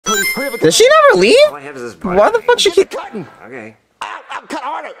Did she never leave? All I have is this bar. Why the fuck she keep cutting? Okay. I'm cut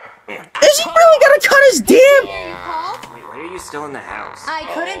harder. Is he really gonna cut his damn? Wait, why are you still in the house? I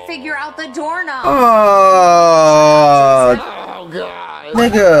couldn't figure out the doorknob. Oh, Oh god.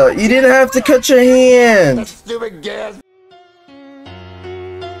 nigga, you didn't have to cut your hand. Stupid gas.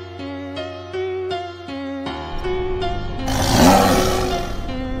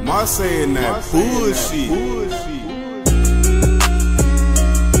 My saying that bullshit.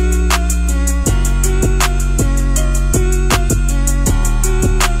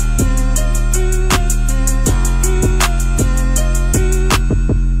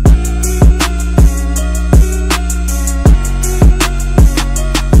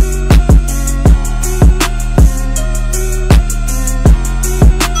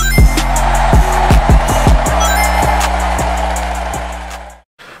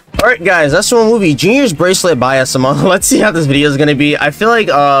 Alright guys, that's one movie, Junior's Bracelet by SML. Let's see how this video is gonna be. I feel like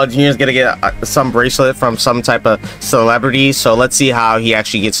Junior's gonna get some bracelet from some type of celebrity, so let's see how he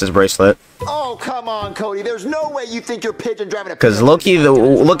actually gets his bracelet. Oh, come on, Cody. There's no way you think you're pigeon driving a Because look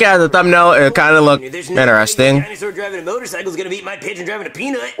at the thumbnail, it kind of looked interesting. Dinosaur driving a motorcycle is gonna beat my pigeon driving a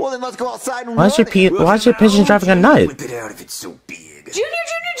peanut. Well, then let's go outside and Why is your pigeon driving a nut? Whip it out if it's so big. Junior!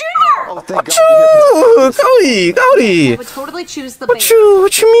 Oh, thank God. Cody! I would totally choose the What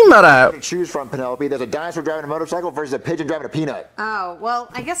you mean by that? To choose from, Penelope, there's a dinosaur driving a motorcycle versus a pigeon driving a peanut. Oh, well,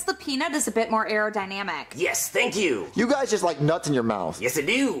 I guess the peanut is a bit more aerodynamic. Yes, thank you. You guys just like nuts in your mouth. Yes, I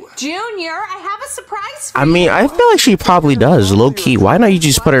do. Junior, I have a surprise for I mean, I feel like she probably does, low key. Why not you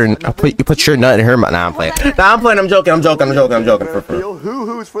just put her in, put your nut in her mouth? Nah, I'm playing. Nah, I'm joking. Feel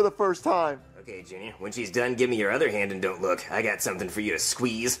hoo-hoos for the first time. Okay, Junior, when she's done, give me your other hand and don't look. I got something for you to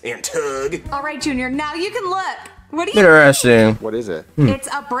squeeze and tug. All right, Junior, now you can look. What do you Interesting. What is it? It's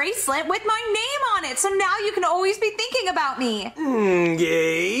a bracelet with my name on it, so now you can always be thinking about me.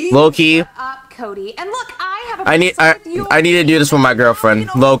 Gay. Low key. Up, Cody. And look, I have a I need to do this with my girlfriend.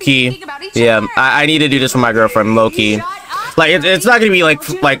 Low key. Yeah, I need to do this with my girlfriend. Low key. Like it's not gonna be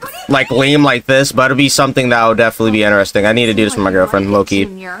like lame like this, but it'll be something that will definitely be interesting. I need to do this with my girlfriend. Low key.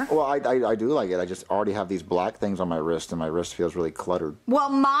 Well, I do like it. I just already have these black things on my wrist, and my wrist feels really cluttered. Well,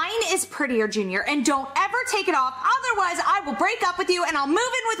 mine is prettier, Junior, and don't ever take it off. Otherwise, I will break up with you, and I'll move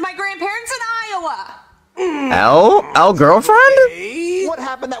in with my grandparents in Iowa. L girlfriend? What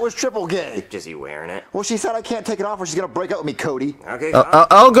happened that was triple gay? Just you wearing it? Well, she said I can't take it off or she's gonna break up with me, Cody. Okay.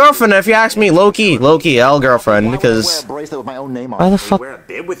 L girlfriend. If you ask me, low key, L girlfriend. Because I wear a bracelet with my own name on why the it. fuck? Wear a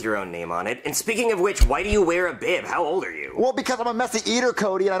bib with your own name on it. And speaking of which, why do you wear a bib? How old are you? Well, because I'm a messy eater,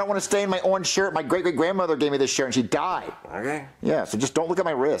 Cody, and I don't want to stain my orange shirt. My great-great-grandmother gave me this shirt, and she died. Okay. Yeah, so just don't look at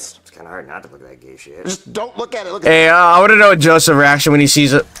my wrist. It's kind of hard not to look at that gay shit. Just don't look at it. Look at Hey, I want to know Joseph's reaction when he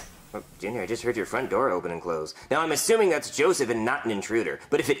sees it. Oh, Junior, I just heard your front door open and close. Now, I'm assuming that's Joseph and not an intruder.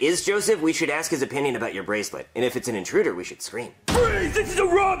 But if it is Joseph, we should ask his opinion about your bracelet. And if it's an intruder, we should scream. Freeze! This is a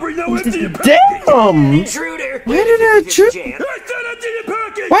robbery! Now empty your Damn! Intruder! Where did that intruder? I said empty your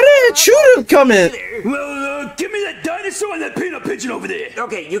package! Why did an intruder come in? Well, give me that dinosaur and that peanut pigeon over there!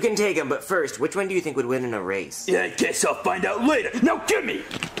 Okay, you can take him, but first, which one do you think would win in a race? Yeah, I guess I'll find out later. Now give me!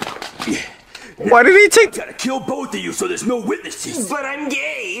 Why did he take? Gotta kill both of you so there's no witnesses. But I'm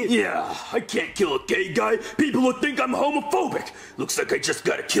gay! Yeah, I can't kill a gay guy. People will think I'm homophobic. Looks like I just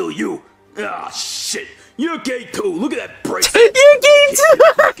gotta kill you. Ah, shit. You're gay too. Look at that bracelet. You're gay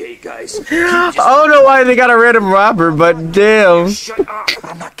too. Gay guys. I don't know why they got a random robber, but damn. Shut up!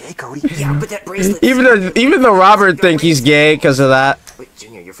 I'm not gay, Cody. Yeah, but that bracelet. Even the robber think he's gay because of that. Wait,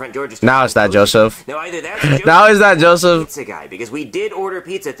 Junior, your front door just. Now it's that Joseph. No, either that's Joseph. Now is that Joseph? Pizza guy, because we did order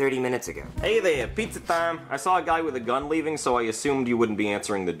pizza 30 minutes ago. Hey there, pizza time. I saw a guy with a gun leaving, so I assumed you wouldn't be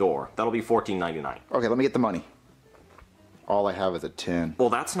answering the door. That'll be $14.99. Okay, let me get the money. All I have is a 10. Well,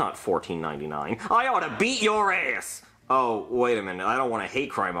 that's not $14.99. I ought to beat your ass. Oh, wait a minute. I don't want a hate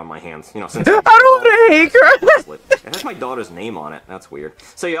crime on my hands. You know, since I don't want a hate crime. It has my daughter's name on it. That's weird.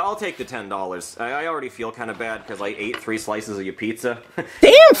 So yeah, I'll take the $10. I already feel kind of bad because I ate 3 slices of your pizza.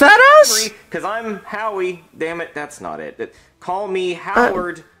 Damn, fat ass. Because I'm Howie. Damn it, that's not it. Call me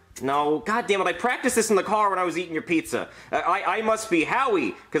Howard. No, god damn it, I practiced this in the car when I was eating your pizza. I must be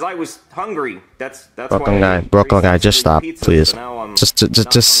Howie, because I was hungry. That's Brooklyn guy, just stop, please.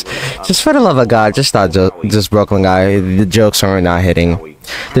 Just for the love of God, just stop, just Brooklyn guy. The jokes are not hitting.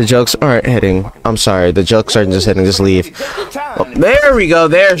 The jokes aren't hitting. I'm sorry, the jokes aren't just hitting, just leave. Oh, there we go,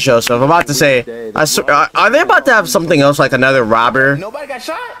 there's Joseph. I'm about to say, are they about to have something else, like another robber? Nobody got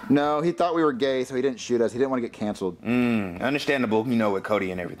shot? No, he thought we were gay, so he didn't shoot us. He didn't want to get canceled. Understandable, you know, with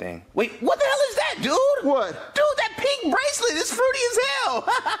Cody and everything. Wait, what the hell is that, dude? What? Dude, that pink bracelet is fruity as hell.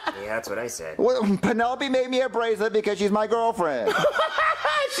 Yeah, that's what I said. Well, Penelope made me a bracelet because she's my girlfriend.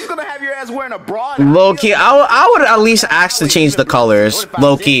 She's gonna have your ass wearing a bra. Low key, I would at least ask to change the colors.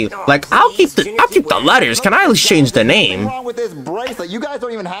 Low key, like I'll keep the letters. Can I at least change the name? What's wrong with this bracelet? You guys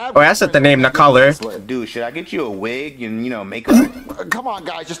don't even have. Oh, I said the name, the color. Dude, should I get you a wig and makeup? Come on,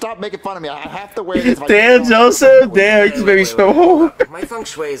 guys, just stop making fun of me. I have to wear this. Damn, Joseph. Damn, you just made me so. My feng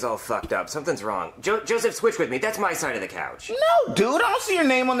shui is all fucked up. Something's wrong. Joseph, switch with me. That's my side of the couch. No, dude, I don't see your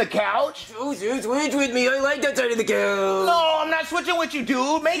name on the couch. Joseph, switch with me. I like that side of the couch. No, I'm not switching with you,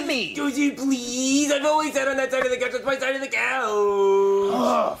 dude. Make me. Joseph, please. I've always sat on that side of the couch. That's my side of the couch.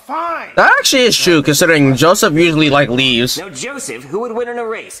 Oh, fine. That actually is true, considering Joseph usually like leaves. Now, Joseph, who would win in a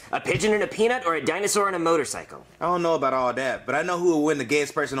race? A pigeon and a peanut, or a dinosaur and a motorcycle? I don't know about all that, but I know who will win the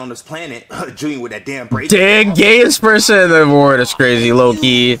gayest person on this planet. Junior with that damn bracelet. Dang, gayest person in the world is crazy, low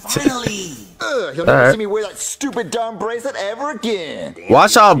key. Finally. He'll never see me wear that stupid dumb bracelet ever again.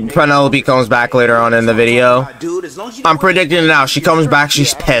 Watch how Penelope comes back later on in the video. Dude, as long as you I'm predicting it now. She comes back,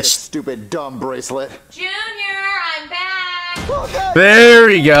 she's pissed. Stupid dumb bracelet. Junior, I'm back. There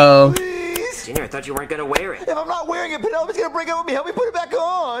we go. Junior, I thought you weren't gonna wear it. If I'm not wearing it, Penelope's gonna break up with me. Help me put it back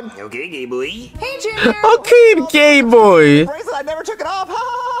on. Okay, gay boy. Hey, Junior. Okay, gay boy. Bracelet, I never took it off.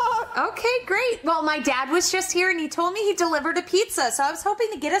 Okay, great. Well, my dad was just here and he told me he delivered a pizza, so I was hoping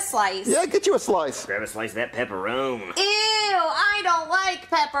to get a slice. Yeah, get you a slice. Grab a slice of that pepperoni. Ew, I don't like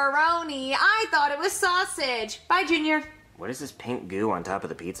pepperoni. I thought it was sausage. Bye, Junior. What is this pink goo on top of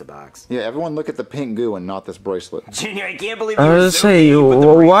the pizza box? Yeah, everyone look at the pink goo and not this bracelet. Junior, I can't believe you I were was so say, mean with the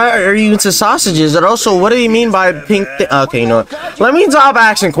bracelet. why are you into sausages? And also, what do you mean by pink? Okay, you know what? Let me stop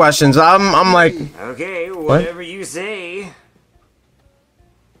asking questions. I'm like, Okay, whatever you say.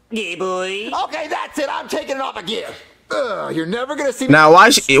 Gay boy. Okay, that's it. I'm taking it off again. You're never gonna see me. now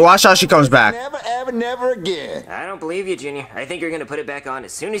watch how she comes back. Never, ever, never again. I don't believe you, Junior. I think you're gonna put it back on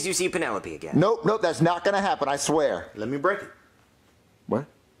as soon as you see Penelope again. Nope, nope, that's not gonna happen. I swear. Let me break it. What?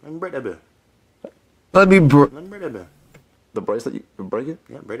 Let me break that bill. Let me Let me break that bill. The bracelet? You break it?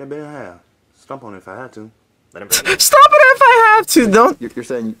 Yeah, break that bill in half. Stomp on it if I had to. Let him break it. stop it if I have to. Don't, You're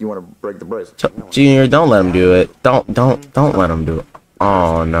saying you want to break the bracelet? Junior. Don't let him do it. Don't let him do it.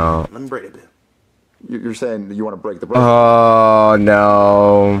 Oh no. Let me break that bill. You're saying that you want to break the bracelet? Oh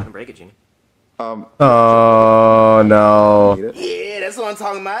no. Let him break it, Junior. Oh no. Yeah, that's what I'm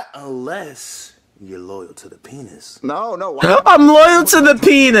talking about. Unless you're loyal to the penis. No, no. Why? I'm loyal to the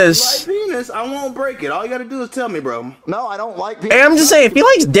penis. Penis, I won't break it. All you gotta do is tell me, bro. No, I don't like Hey, I'm just saying, if he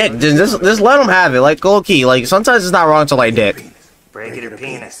likes dick, just let him have it. Like, low key. Like, sometimes it's not wrong to like dick. Break it or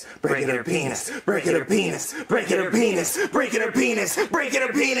penis. Break it or penis. Break it or penis. Break it or penis. Break it or penis. Break it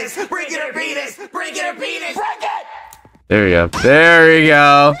or penis. Break it or penis. Break it or penis. Break it! There we go. There we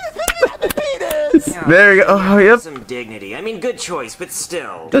go. There you go. Oh, yep. Some dignity. I mean, good choice, but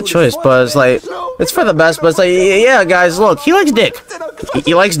still. Good choice, but it's like, it's for the best, but it's like, yeah, guys, look, he likes dick.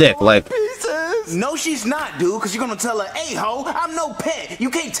 He likes dick, like. No, she's not, dude, because you're gonna tell her, hey, ho, I'm no pet. You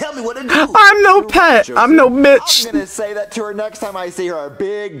can't tell me what to do. I'm no pet. I'm no bitch. I'm gonna say that to her next time I see her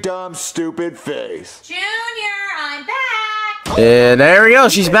big, dumb, stupid face. Junior, I'm back. And there we go.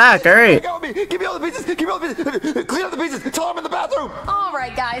 She's back. All right. Give me all the pieces. Give me all the pieces. Clean up the pieces. Tell them I'm in the bathroom. All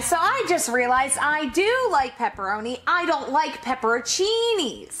right, guys, so I just realized I do like pepperoni. I don't like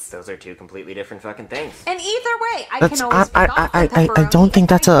pepperoncinis. Those are two completely different fucking things. And either way, I That's- can always pick off the I pepperoni don't think if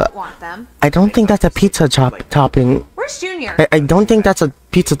that's I a- don't want them. I don't think that's a pizza topping. Where's Junior? I don't think that's a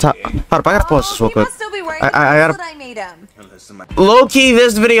pizza top. Hold up, I gotta pause this real He quick. must still be wearing I the gotta. bracelet I made him. Low key,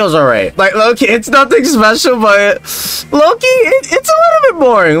 this video's alright. Like, low key, it's nothing special, but low key, it's a little bit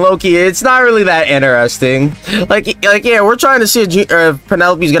boring. Low key, it's not really that interesting. Like, yeah, we're trying to see if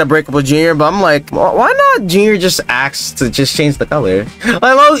Penelope's gonna break up with Junior, but I'm like, why not Junior just asks to just change the color?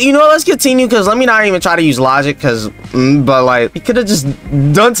 Like, you know, let's continue, because let me not even try to use logic, because, but like, he could have just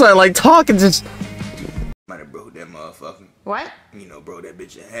done something like talk and just. Might have broke that motherfucker. What? You know, broke that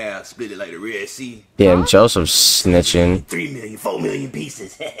bitch in half, split it like the Red Sea. Damn, Joseph's snitching. 3 million, 4 million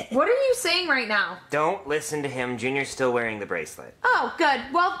pieces. What are you saying right now? Don't listen to him. Junior's still wearing the bracelet. Oh, good.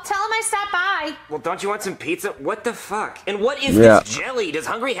 Well, tell him I stopped by. Well, don't you want some pizza? What the fuck? And what is Yeah. this jelly? Does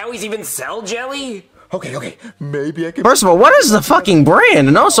Hungry Howie's even sell jelly? Okay. Maybe I can. First of all, what is the fucking brand?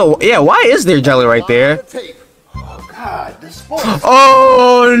 And also, yeah, why is there jelly right there? God, this sports.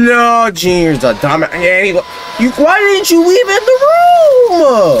 Oh no, Junior's a dumb. Yeah, why didn't you leave in the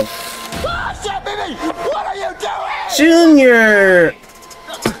room? Shut me! What are you doing? Junior!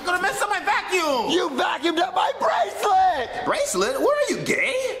 Gonna mess up my vacuum. You vacuumed up my bracelet! Bracelet? What are you,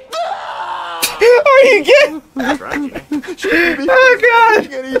 gay? Are you kidding? That's right, Junior. Oh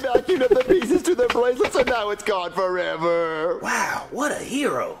god! And he vacuumed up the pieces to the the bracelet, so now it's gone forever. Wow, what a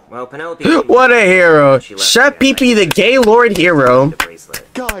hero. Well, Penelope. What a hero. Chef PP, the gay lord hero. The bracelet.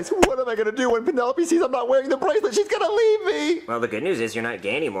 Guys, what am I gonna do when Penelope sees I'm not wearing the bracelet? She's gonna leave me. Well, the good news is you're not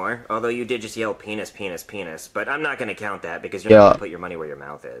gay anymore. Although you did just yell penis, penis, penis. But I'm not gonna count that because you're not gonna put your money where your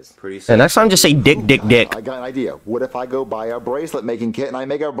mouth is. Pretty And next time, just say dick, dick, dick. I got an idea. What if I go buy a bracelet making kit and I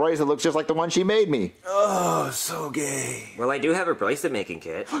make a bracelet look just like the one she made me? Oh, so gay. Well, I do have a bracelet making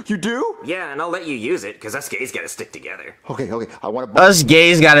kit. You do? Yeah, and I'll let you use it because us gays gotta stick together. Okay. I want to. Us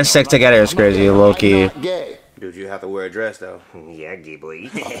gays gotta stick together. It's crazy, low-key. I'm not gay. Dude, you have to wear a dress, though. Yeah,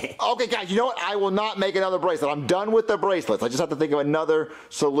 Ghibli. Okay, guys, you know what? I will not make another bracelet. I'm done with the bracelets. I just have to think of another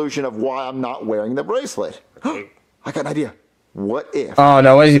solution of why I'm not wearing the bracelet. Okay. I got an idea. What if Oh,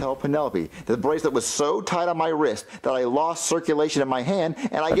 no, what is I he- tell Penelope that the bracelet was so tight on my wrist that I lost circulation in my hand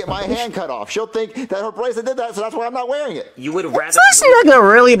and I get my hand cut off? She'll think that her bracelet did that, so that's why I'm not wearing it. You would rather. Is this nigga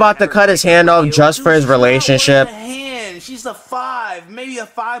really about to cut his hand off just for his relationship? She's a 5, maybe a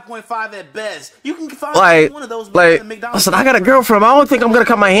 5.5 at best. You can find one of those Like, listen, I got a girlfriend. I don't think I'm gonna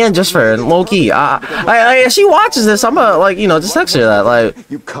cut my hand just for her, low key. If she watches this, I'm gonna, like, you know, just text her that. Like,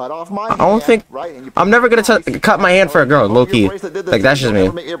 You cut off my I don't think I'm never gonna cut my hand for a girl, low key. Like, that's just me.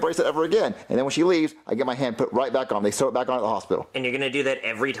 Never make your bracelet ever again. And then when she leaves, I get my hand put right back on. They sew it back on at the hospital. And you're gonna do that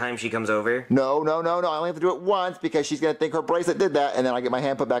every time she comes over? No. I only have to do it once because she's gonna think her bracelet did that, and then I get my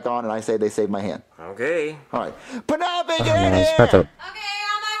hand put back on, and I say they saved my hand. Okay. All right, Penelope, get in It's here! about to- Okay,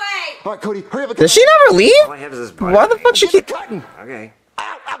 on my way. All right, Cody, hurry up! Did she never leave? All I have is this button. Why the fuck she keep? cutting? Okay.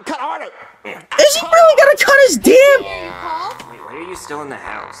 Ow, cut harder! Is he really gonna cut his damn? Paul, Wait, why are you still in the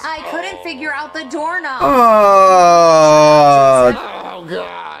house? I couldn't figure out the doorknob. Oh, Oh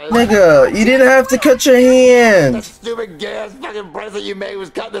God! nigga, you didn't have to cut your hand. Stupid gas fucking bracelet you made was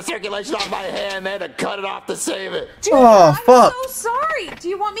cutting the circulation off my hand. They had to cut it off to save it. Dude, Oh, I'm fuck. so sorry. Do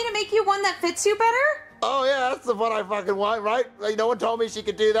you want me to make you one that fits you better? Oh yeah, that's the one I fucking want, right? Like, no one told me she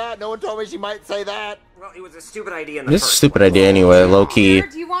could do that. No one told me she might say that. Well, it was a stupid idea in the This is a first stupid idea anyway, low key. Or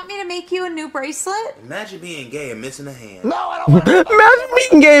do you want me to make you a new bracelet? Imagine being gay and missing a hand. No, I don't want to. Imagine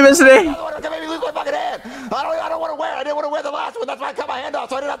meeting game yesterday. I don't want to make me lose my fucking hand. I don't want to wear it. I didn't want to wear the last one. That's why I cut my hand off,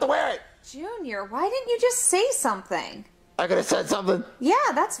 so I didn't have to wear it. Junior, why didn't you just say something? I could have said something. Yeah,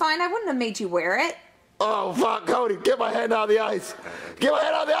 that's fine. I wouldn't have made you wear it. Oh, fuck, Cody, get my hand out of the ice. Get my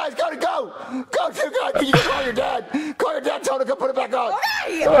hand out of the ice, Cody, go. Go, too, God. Can you go call your dad? Call your dad, tell him to come put it back on.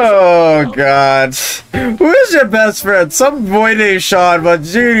 Oh god. Who is your best friend? Some boy named Sean, but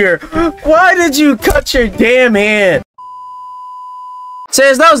Junior, why did you cut your damn hand?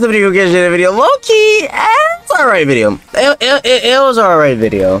 Says that was the video. Gives you the video. Low key, it's alright video. It was alright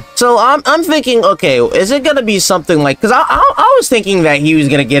video. So I'm thinking, okay, is it gonna be something like? Cause I was thinking that he was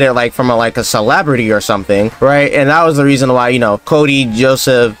gonna get it like from a celebrity or something, right? And that was the reason why, you know, Cody,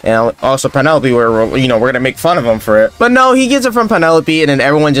 Joseph, and also Penelope were, you know, we're gonna make fun of him for it. But no, he gets it from Penelope, and then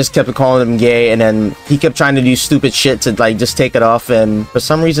everyone just kept calling him gay, and then he kept trying to do stupid shit to like just take it off, and for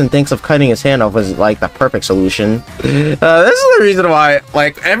some reason thinks of cutting his hand off was like the perfect solution. This is the reason why.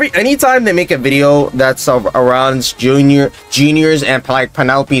 Like anytime they make a video that's around Junior's and like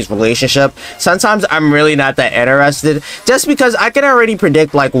Penelope's relationship, sometimes I'm really not that interested, just because I can already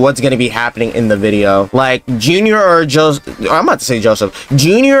predict like what's gonna be happening in the video. Like Junior or Joseph, I'm about to say Joseph,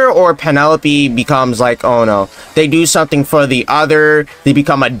 Junior or Penelope becomes like, oh no, they do something for the other, they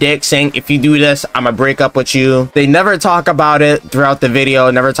become a dick saying, if you do this, I'm gonna break up with you. They never talk about it throughout the video,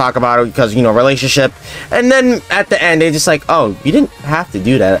 never talk about it because, you know, relationship, and then at the end they just like, oh, you didn't have to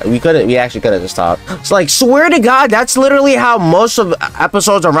do that. We actually could have just talked. It's like, swear to God, that's literally how most of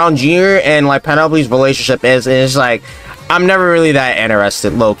episodes around Junior and like Penelope's relationship is. And it's like, I'm never really that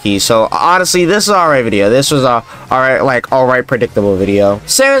interested, low-key. So honestly, this is an alright video. This was a alright predictable video.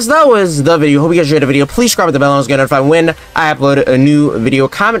 So as that was the video, hope you guys enjoyed the video. Please subscribe to the bell and get notified when I upload a new video.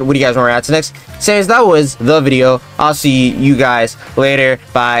 Comment what do you guys want to react to next. So as that was the video, I'll see you guys later.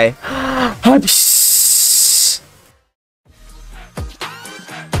 Bye.